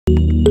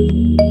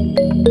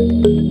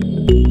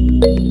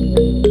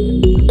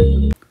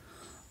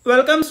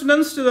welcome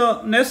students to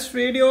the next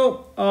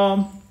video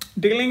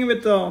dealing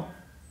with the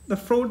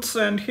fruits,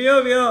 and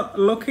here we are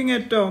looking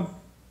at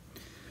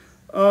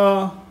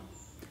a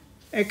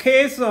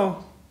case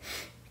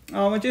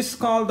which is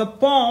called the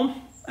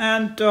Pome,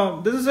 and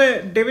this is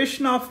a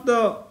division of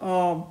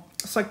the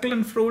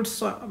succulent fruits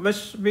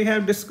which we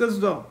have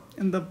discussed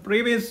in the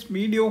previous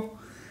video.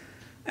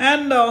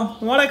 And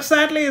what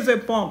exactly is a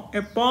pome?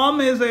 A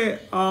pome is a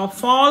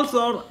false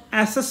or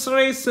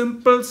accessory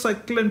simple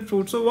succulent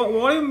fruit. So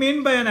what do you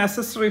mean by an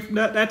accessory?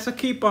 That's a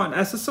key point.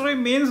 Accessory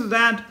means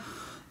that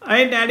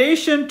in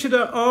addition to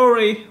the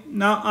ovary,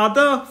 now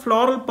other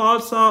floral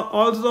parts are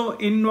also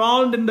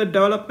involved in the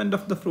development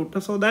of the fruit.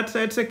 So that's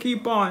a key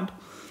point.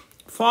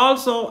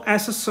 False or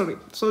accessory.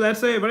 So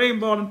that's a very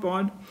important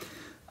point.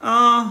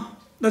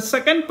 The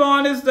second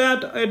point is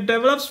that it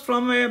develops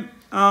from a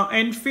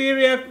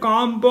inferior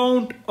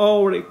compound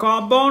ovary.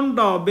 Compound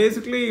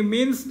basically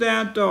means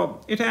that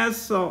it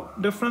has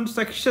different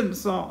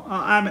sections.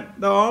 I mean,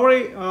 the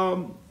ovary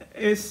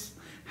is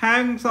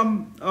having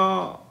some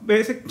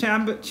basic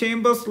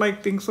chambers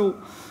like things.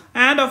 So,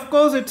 and of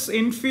course it's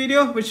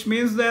inferior, which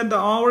means that the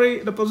ovary,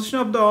 the position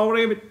of the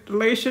ovary with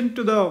relation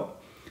to the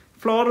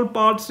floral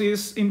parts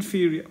is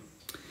inferior.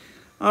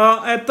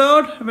 A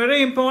third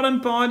very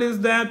important point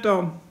is that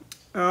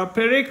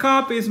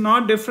pericarp is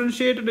not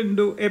differentiated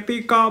into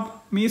epicarp,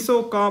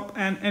 mesocarp,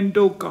 and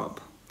endocarp.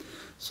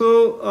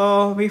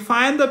 So we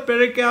find the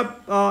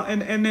pericarp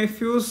in a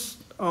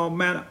fused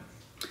manner.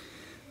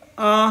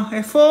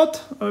 A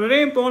fourth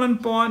very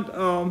important point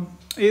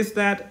is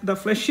that the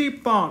fleshy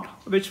part,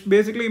 which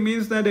basically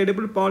means that the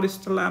edible part, is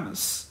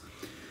thalamus.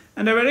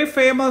 And a very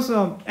famous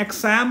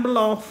example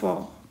of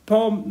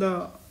pome,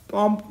 the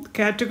pome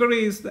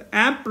category, is the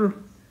apple.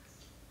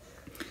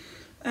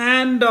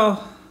 And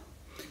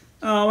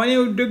when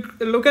you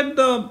look at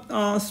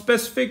the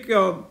specific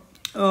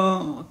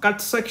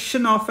cut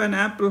section of an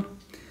apple,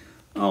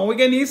 we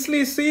can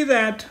easily see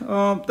that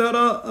there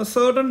are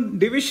certain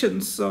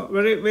divisions,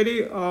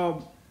 very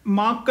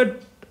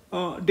marked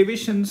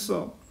divisions,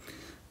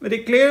 very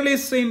clearly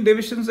seen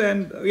divisions,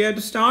 and we have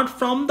to start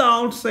from the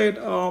outside.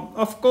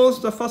 Of course,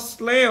 the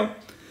first layer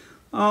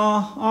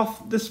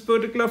of this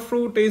particular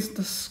fruit is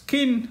the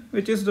skin,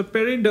 which is the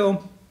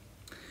periderm.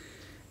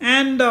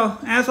 And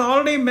as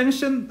already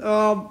mentioned,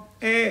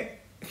 a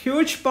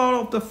huge part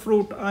of the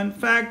fruit, in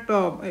fact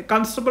a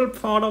considerable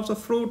part of the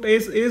fruit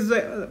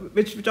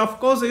which of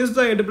course is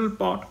the edible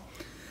part,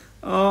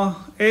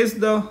 is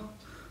the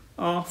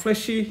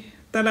fleshy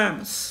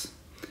thalamus.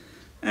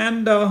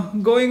 And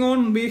going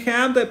on, we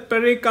have the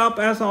pericarp.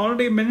 As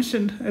already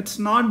mentioned, it's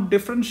not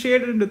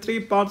differentiated into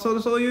three parts.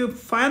 So you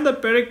find the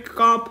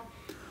pericarp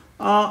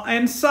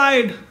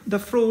inside the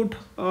fruit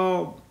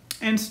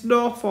instead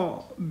of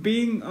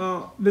being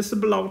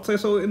visible outside.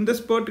 So in this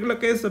particular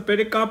case, the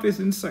pericarp is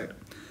inside.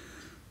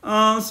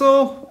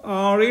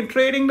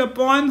 Reiterating the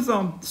points,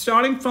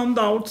 starting from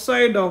the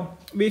outside,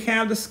 we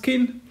have the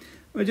skin,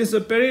 which is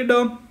the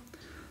periderm.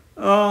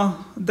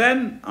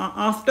 Then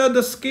after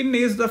the skin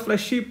is the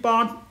fleshy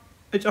part,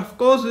 which of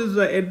course is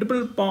the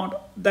edible part,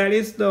 that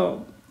is the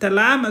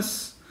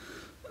thalamus.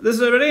 This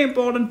is a very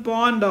important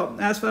point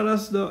as far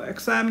as the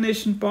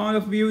examination point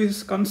of view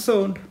is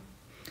concerned.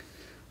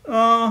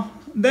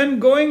 Then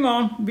going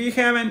on, we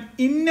have an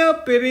inner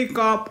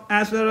pericarp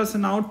as well as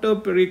an outer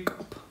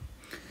pericarp.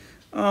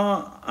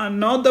 And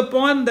note the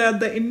point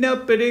that the inner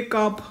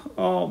pericarp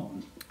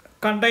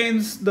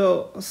contains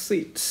the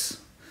seeds.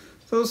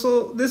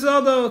 So these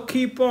are the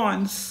key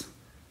points.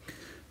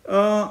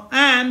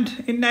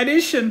 And in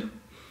addition,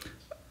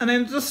 an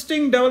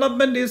interesting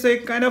development is a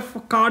kind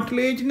of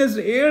cartilaginous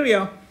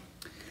area,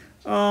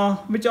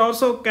 which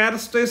also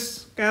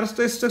characterizes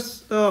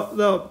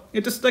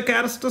it is the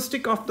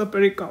characteristic of the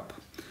pericarp.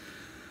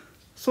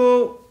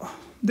 So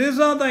these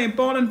are the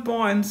important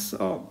points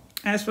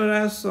as far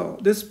as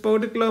this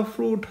particular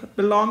fruit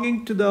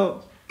belonging to the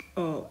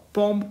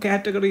pome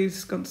category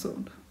is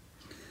concerned.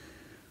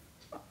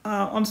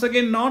 Once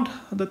again, note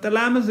the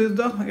thalamus is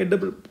the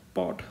edible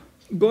part.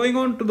 Going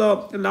on to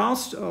the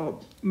last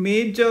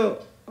major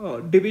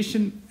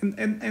division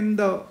in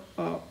the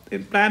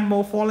in plant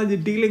morphology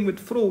dealing with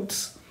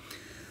fruits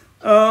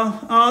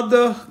are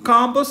the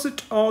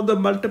composite or the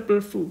multiple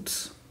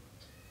fruits.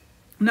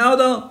 Now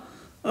the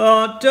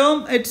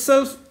term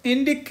itself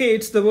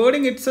indicates, the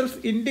wording itself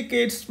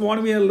indicates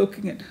what we are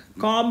looking at.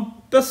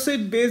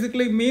 Composite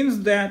basically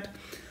means that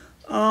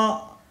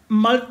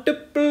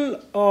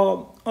multiple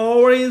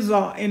ovaries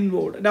are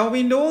involved. Now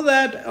we know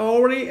that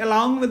ovary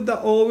along with the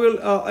ovule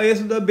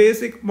is the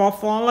basic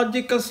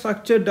morphological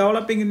structure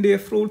developing in the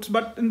fruits,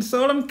 but in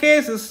certain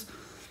cases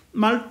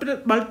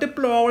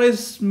multiple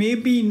ovaries may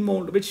be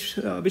involved, which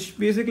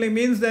basically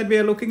means that we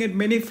are looking at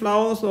many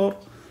flowers, or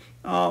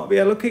we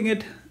are looking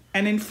at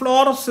an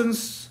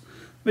inflorescence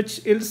which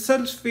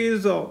itself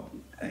is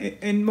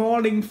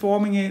involved in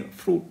forming a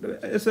fruit.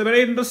 It's a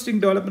very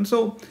interesting development.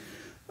 So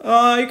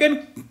you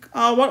can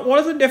what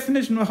is the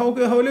definition? How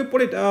will you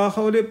put it? How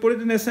will you put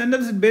it in a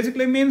sentence? It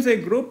basically means a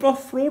group of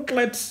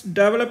fruitlets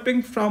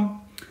developing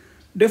from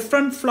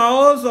different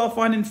flowers of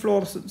an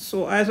inflorescence.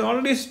 So as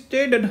already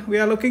stated, we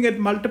are looking at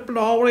multiple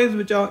ovaries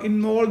which are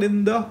involved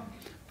in the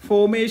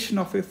formation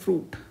of a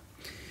fruit.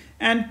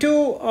 And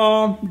two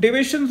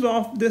divisions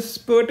of this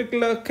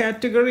particular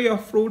category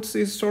of fruits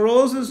is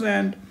Sorosis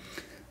and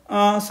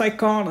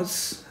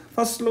Syconus.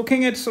 First,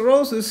 looking at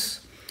Sorosis,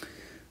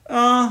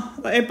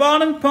 the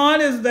important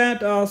point is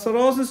that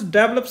Sorosis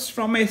develops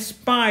from a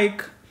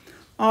spike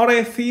or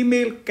a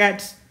female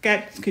cat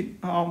skin.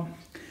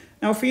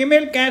 Now,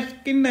 female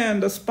cat skin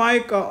and the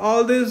spike,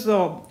 all this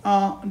will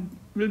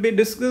be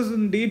discussed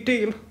in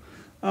detail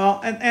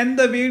and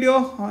the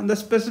video, the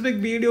specific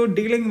video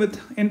dealing with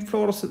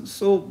inflorescence.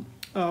 So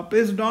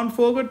please don't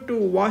forget to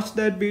watch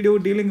that video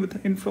dealing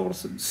with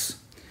inflorescence.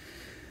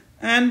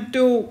 And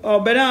to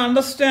better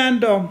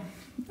understand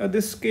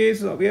this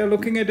case, we are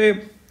looking at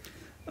a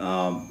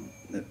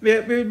we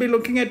will be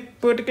looking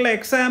at particular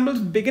examples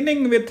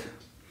beginning with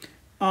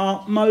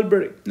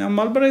mulberry. Now,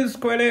 mulberry is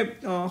quite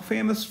a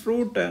famous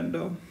fruit,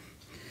 and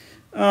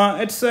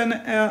it's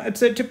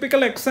a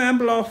typical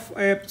example of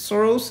a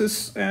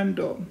Sorosis, and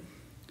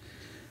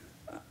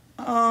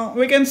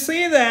we can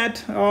see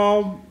that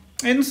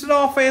instead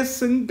of a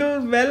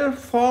single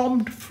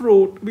well-formed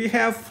fruit, we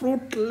have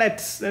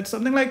fruitlets. That's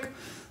something like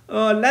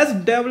less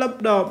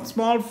developed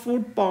small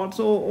fruit pods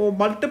or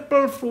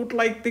multiple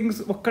fruit-like things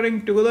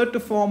occurring together to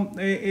form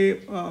a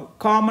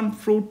common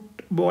fruit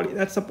body.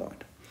 That's the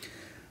point.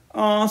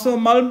 So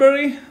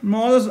mulberry,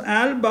 Morus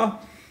alba,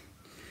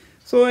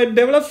 so it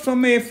develops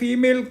from a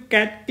female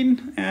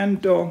catkin,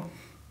 and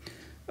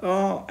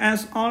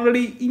as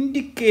already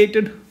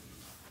indicated,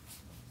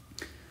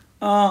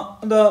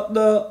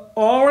 the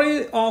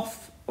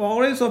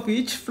ovaries of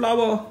each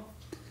flower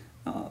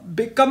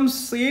becomes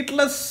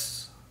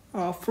seedless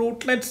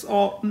fruitlets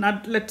or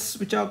nutlets,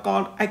 which are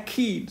called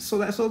achenes.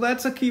 So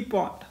that's a key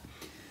point.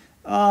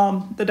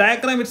 The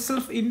diagram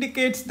itself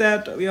indicates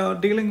that we are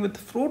dealing with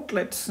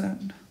fruitlets,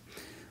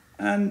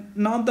 and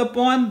not the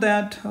point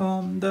that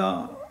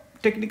the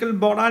technical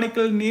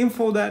botanical name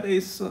for that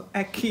is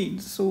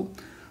achenes. So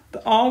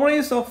the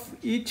ovaries of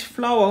each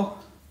flower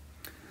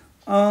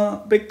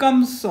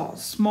becomes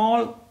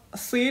small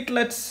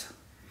seedlets,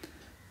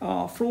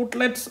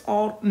 fruitlets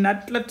or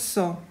nutlets,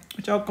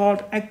 which are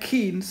called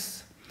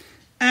achenes.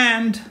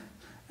 And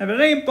a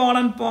very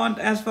important point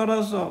as far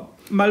as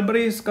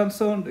mulberry is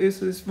concerned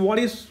is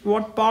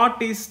what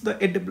part is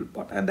the edible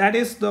part, and that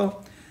is the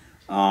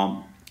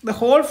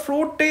whole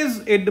fruit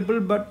is edible,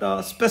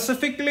 but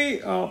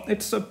specifically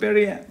it's a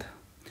perianth.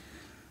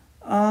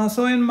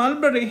 So in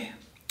mulberry,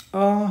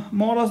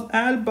 Morus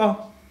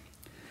alba,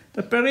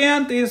 the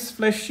perianth is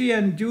fleshy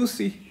and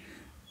juicy,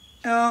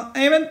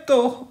 even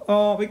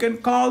though we can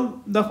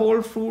call the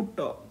whole fruit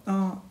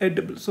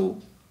edible. So,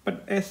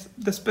 but as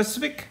the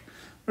specific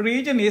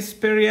region is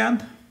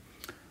perianth,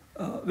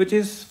 which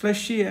is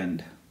fleshy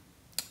and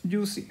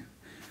juicy.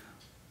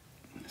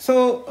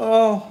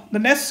 So the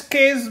next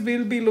case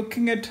we'll be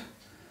looking at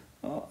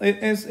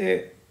is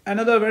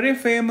another very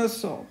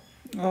famous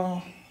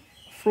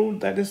fruit,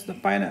 that is the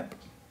pineapple.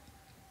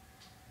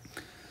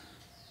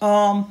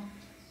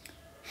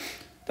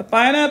 The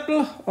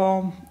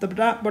pineapple, the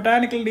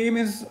botanical name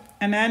is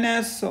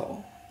Ananas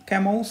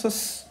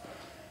camosus.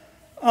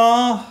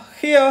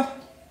 Here,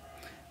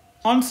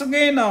 once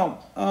again,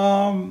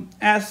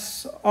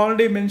 as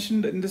already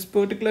mentioned in this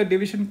particular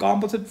division,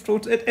 composite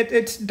fruits,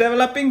 it's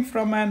developing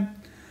from an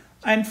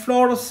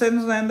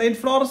inflorescence, and the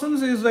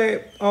inflorescence is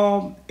a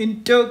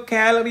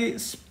intercalary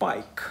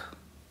spike.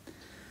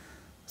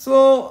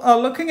 So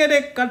looking at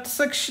a cut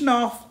section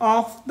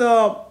of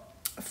the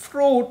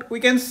fruit, we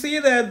can see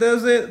that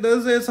there's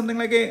a something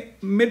like a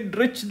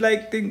mid-ridge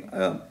like thing,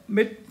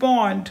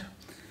 midpoint,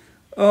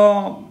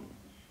 a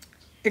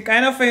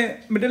kind of a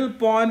middle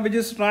point which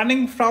is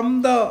running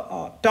from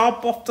the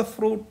top of the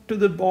fruit to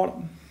the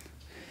bottom,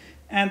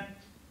 and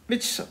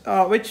which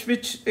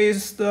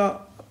is the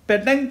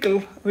peduncle,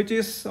 which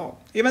is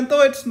even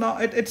though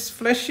it's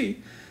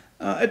fleshy,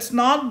 it's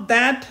not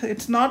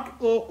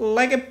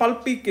like a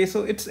pulpy case.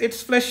 So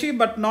it's fleshy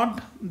but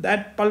not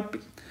that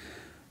pulpy.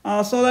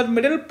 So that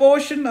middle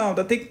portion,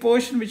 the thick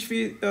portion which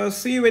we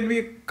see when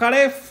we cut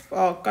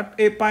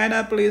a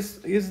pineapple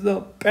is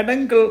the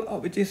peduncle,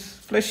 which is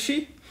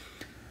fleshy,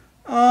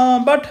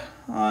 but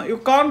you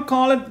can't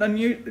call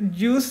it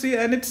juicy,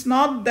 and it's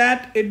not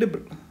that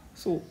edible.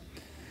 So,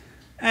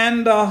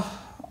 and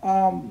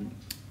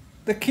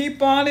the key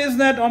point is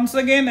that once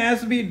again,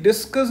 as we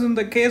discussed in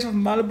the case of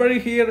mulberry,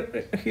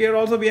 here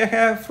also we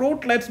have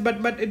fruitlets,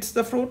 but it's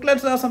the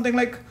fruitlets are something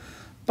like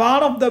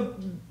part of the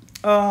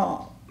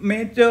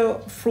major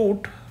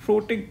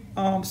fruiting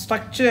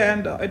structure,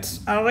 and it's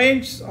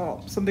arranged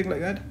something like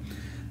that.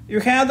 You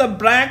have the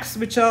bracts,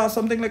 which are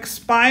something like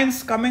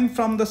spines coming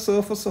from the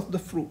surface of the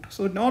fruit.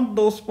 So not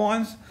those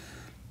points.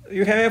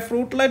 You have a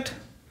fruitlet,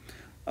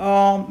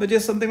 which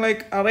is something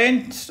like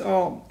arranged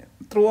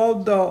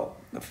throughout the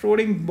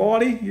fruiting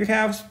body. You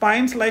have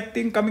spines like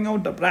thing coming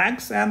out the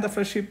bracts and the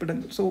fleshy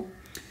peduncle. So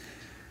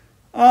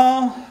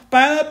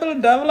pineapple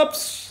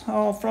develops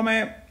from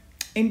a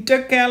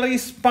intercalary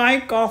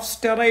spike of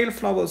sterile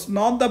flowers.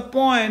 Not the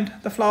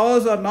point, the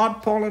flowers are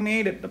not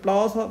pollinated. The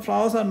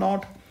flowers are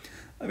not,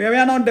 we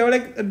are not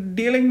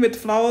dealing with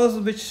flowers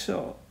which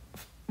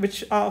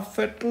are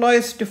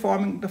fertilized to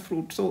forming the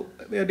fruit. So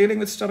we are dealing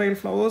with sterile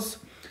flowers.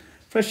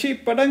 Fleshy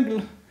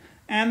peduncle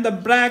and the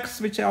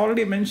bracts, which I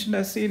already mentioned,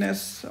 are seen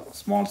as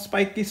small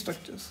spiky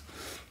structures.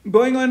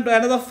 Going on to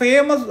another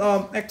famous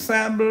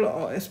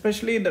example,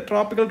 especially in the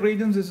tropical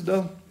regions, is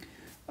the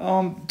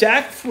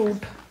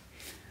jackfruit.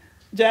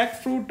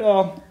 Jackfruit,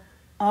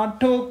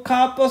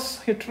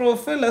 Artocarpus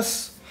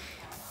heterophyllus,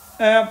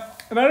 a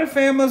very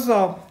famous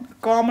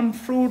common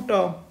fruit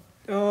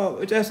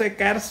which has a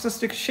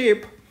characteristic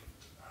shape.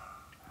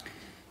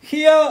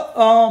 Here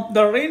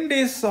the rind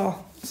is,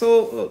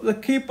 so the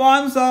key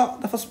points are,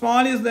 the first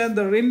point is that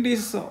the rind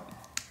is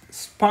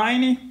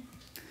spiny.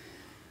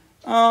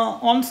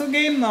 Once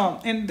again,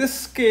 in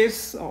this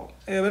case, a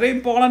very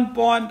important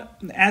point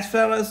as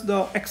far as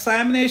the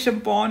examination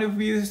point of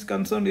view is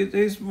concerned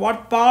is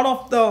what part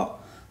of the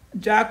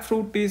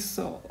jackfruit is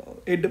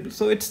edible.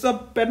 So it's the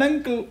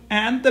peduncle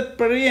and the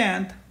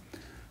perianth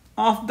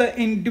of the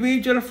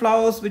individual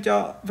flowers which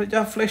are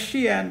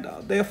fleshy, and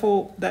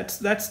therefore that's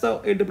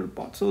the edible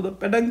part. So the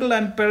peduncle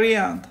and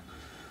perianth.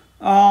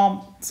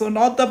 So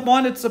not the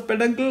point, it's the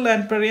peduncle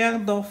and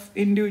perianth of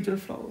individual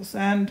flowers.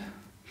 And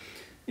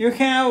you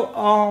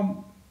have,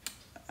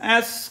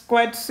 as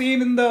quite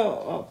seen in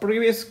the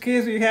previous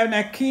case, you have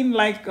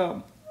achene-like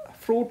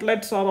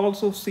fruitlets are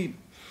also seen.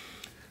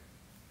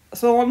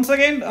 So once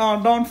again,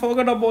 don't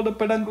forget about the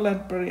peduncle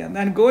and perianth.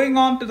 And going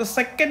on to the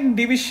second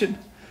division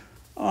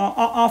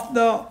of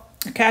the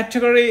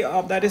category,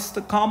 that is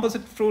the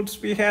composite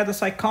fruits, we have the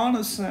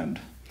Syconus. And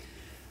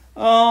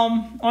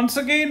once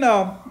again,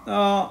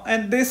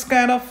 and this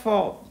kind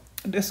of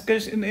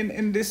discussion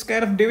in this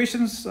kind of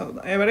divisions, a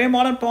very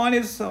important point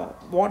is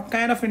what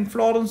kind of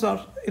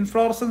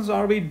inflorescence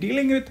are we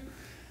dealing with.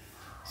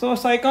 So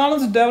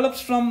Syconus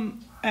develops from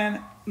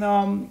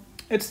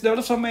it's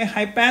developed from a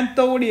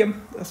hypanthodium.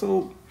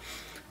 So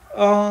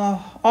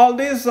all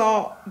these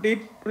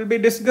will be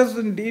discussed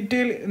in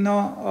detail in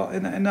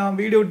a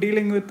video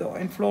dealing with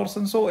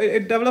inflorescence. So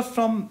it develops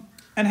from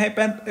a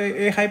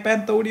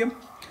hypanthodium.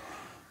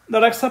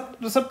 The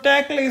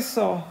receptacle is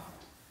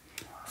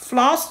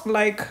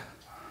flask-like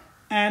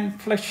and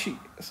fleshy.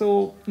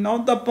 So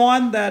note the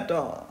point that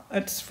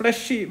it's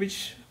fleshy,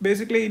 which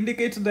basically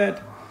indicates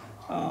that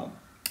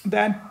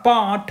that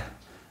part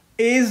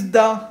is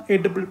the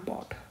edible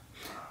part.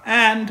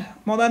 And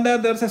more than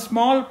that, there's a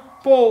small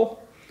pore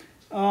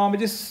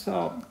which is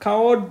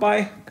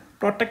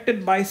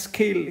protected by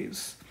scale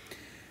leaves.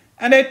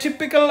 And a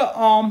typical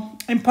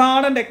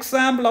important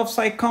example of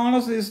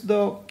Syconus is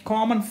the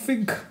common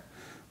fig,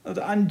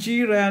 the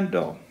anjeer, and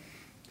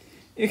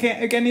you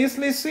can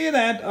easily see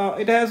that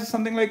it has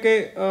something like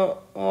a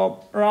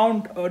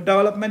round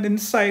development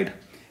inside,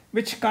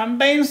 which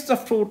contains the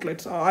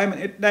fruitlets. I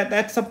mean,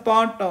 that's a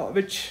part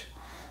which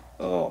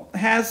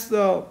has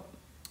the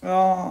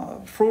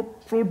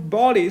fruit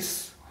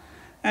bodies,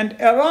 and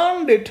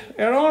around it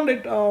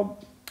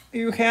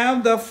you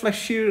have the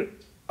fleshy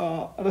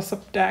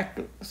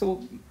receptacle.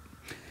 So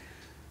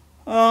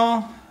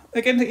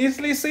you can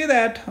easily see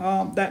that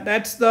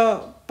that's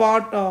the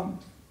part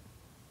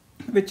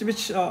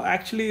which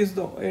actually is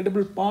the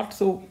edible part.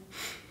 So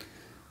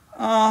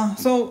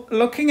so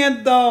looking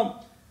at the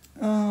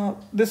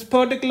this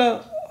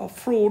particular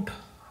fruit,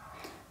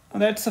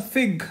 that's a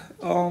fig.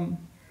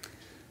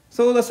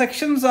 So the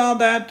sections are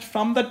that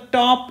from the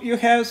top you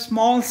have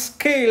small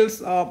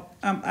scales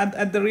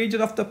at the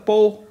region of the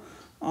pore,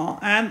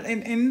 and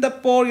in the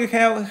pore you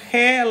have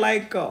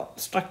hair-like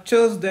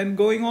structures. Then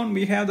going on,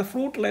 we have the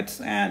fruitlets,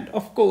 and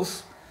of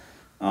course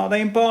the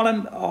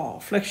important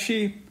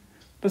fleshy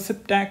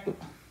receptacle.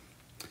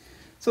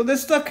 So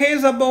this is the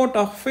case about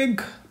a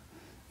fig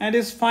and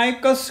its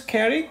Ficus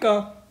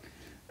carica,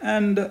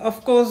 and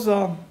of course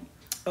the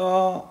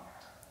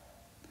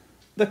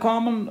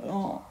common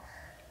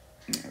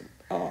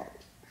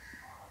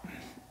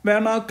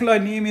vernacular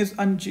name is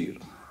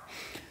anjeer.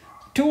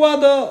 Two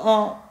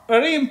other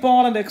very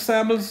important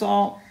examples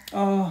are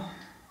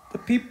the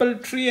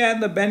peepal tree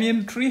and the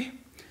banyan tree.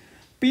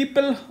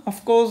 Peepal,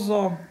 of course,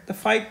 the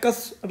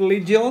Ficus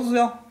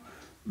religiosa,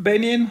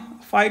 banyan,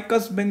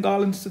 Ficus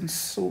bengalensis.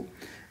 So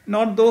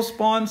not those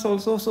points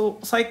also. So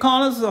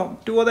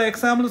Syconus, two other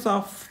examples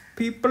of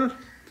peepal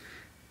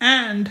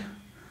and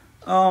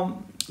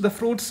the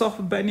fruits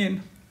of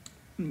banyan.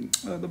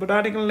 The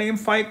botanical name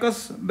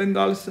Ficus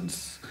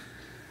bengalensis.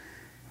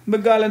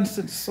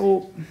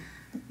 So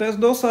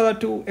those are the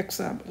two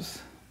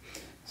examples.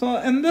 So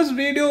in this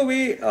video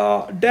we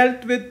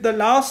dealt with the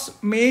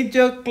last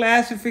major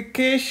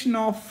classification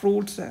of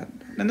fruits,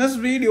 and in this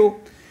video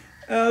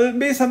will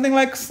be something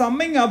like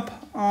summing up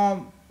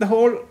the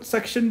whole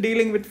section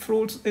dealing with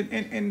fruits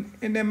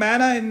in a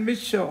manner in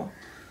which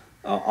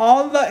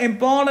all the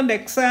important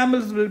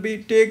examples will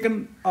be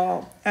taken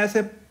as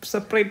a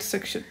separate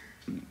section,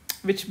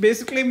 which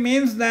basically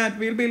means that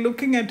we'll be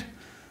looking at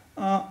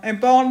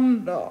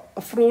important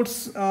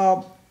fruits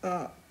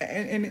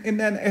in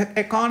an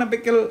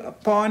economical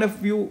point of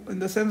view, in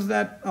the sense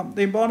that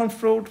the important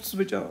fruits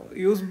which are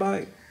used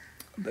by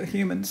the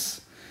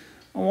humans,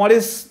 what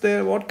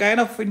kind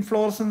of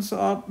inflorescence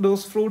are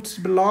those fruits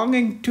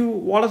belonging to,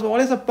 what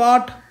is a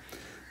part,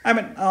 I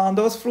mean,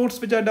 those fruits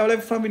which are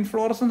developed from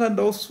inflorescence and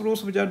those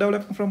fruits which are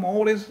developed from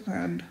ovaries,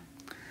 and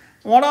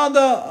what are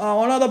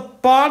the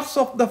parts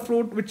of the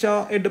fruit which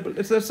are edible.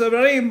 It's a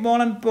very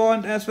important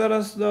point as far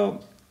as the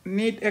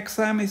NEET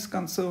exam is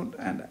concerned,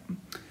 and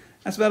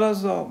as well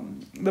as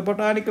the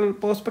botanical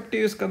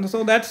perspective is concerned.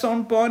 So that's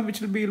one point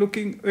which will be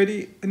looking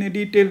very in a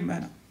detailed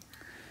manner.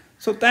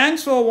 So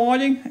thanks for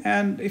watching,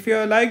 and if you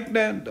liked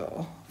and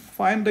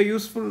find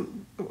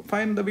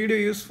the video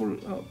useful,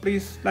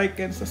 please like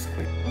and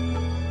subscribe.